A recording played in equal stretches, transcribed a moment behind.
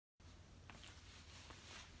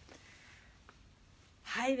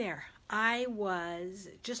Hi there. I was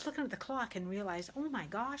just looking at the clock and realized, oh my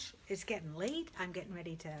gosh, it's getting late. I'm getting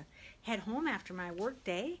ready to head home after my work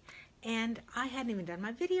day, and I hadn't even done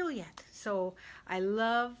my video yet. So I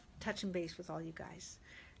love touching base with all you guys,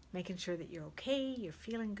 making sure that you're okay, you're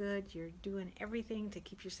feeling good, you're doing everything to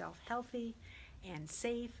keep yourself healthy and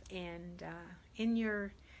safe and in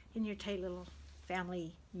your tight little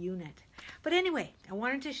family unit. But anyway, I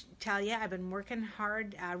wanted to tell you I've been working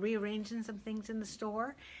hard rearranging some things in the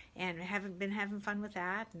store, and haven't been having fun with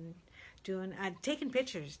that, and taking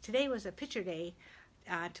pictures. Today was a picture day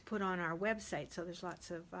to put on our website, so there's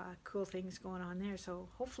lots of cool things going on there, so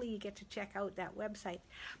hopefully you get to check out that website.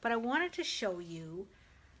 But I wanted to show you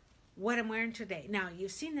what I'm wearing today. Now,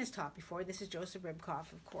 you've seen this top before. This is Joseph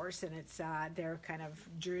Ribkoff, of course, and it's their kind of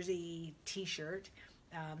jersey t-shirt.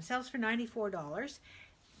 Sells for $94,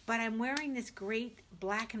 but I'm wearing this great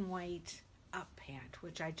black and white up pant,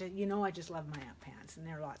 which I just love my up pants, and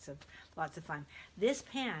they're lots of fun. This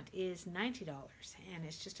pant is $90, and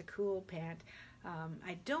it's just a cool pant.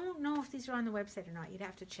 I don't know if these are on the website or not. You'd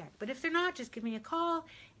have to check, but if they're not, just give me a call.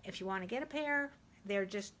 If you want to get a pair, they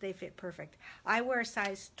fit perfect. I wear a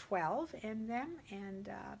size 12 in them, and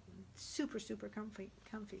super comfy.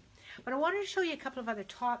 But I wanted to show you a couple of other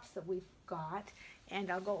tops that we've got, and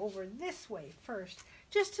I'll go over this way first,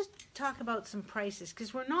 just to talk about some prices,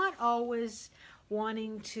 because we're not always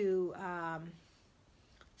wanting to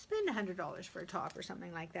spend $100 for a top or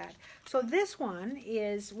something like that. So this one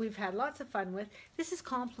we've had lots of fun with. This is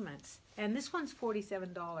Compliments, and this one's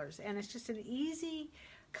 $47, and it's just an easy,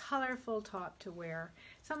 colorful top to wear.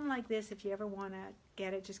 Something like this, if you ever want to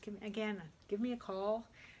get it, just give me a call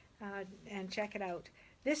and check it out.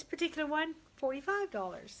 This particular one,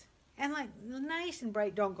 $45, and like nice and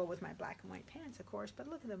bright. Don't go with my black and white pants, of course, but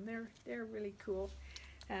look at them, they're really cool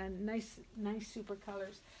and nice super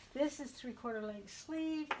colors. This is 3/4 length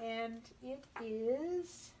sleeve, and it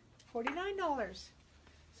is $49.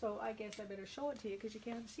 So I guess I better show it to you because you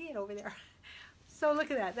can't see it over there. So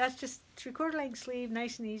look at that. That's just 3/4 length sleeve,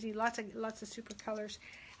 nice and easy, lots of super colors.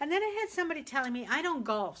 And then I had somebody telling me, I don't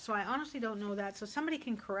golf, so I honestly don't know that, so somebody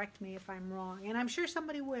can correct me if I'm wrong, and I'm sure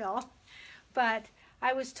somebody will. But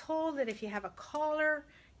I was told that if you have a collar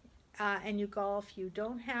and you golf, you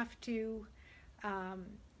don't have to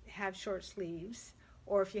have short sleeves,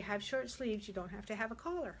 or if you have short sleeves, you don't have to have a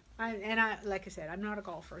collar. Like I said, I'm not a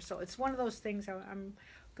golfer, so it's one of those things I'm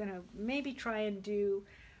gonna maybe try and do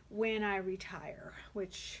when I retire,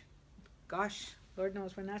 which, gosh, Lord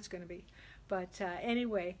knows when that's going to be. But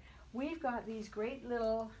anyway, we've got these great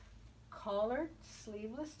little collared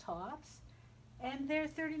sleeveless tops, and they're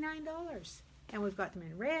 $39. And we've got them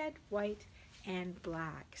in red, white, and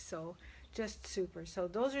black. So just super. So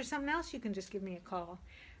those are something else you can just give me a call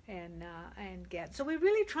and get. So we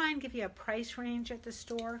really try and give you a price range at the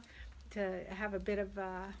store to have a bit of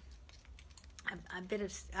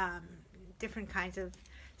different kinds of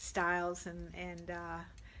styles and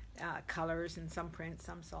colors, and some prints,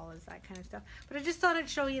 some solids, that kind of stuff. But I just thought I'd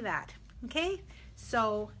show you that. Okay,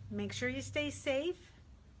 so make sure you stay safe,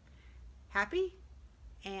 happy,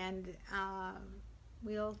 and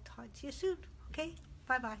we'll talk to you soon. Okay,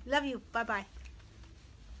 bye-bye. Love you. Bye-bye.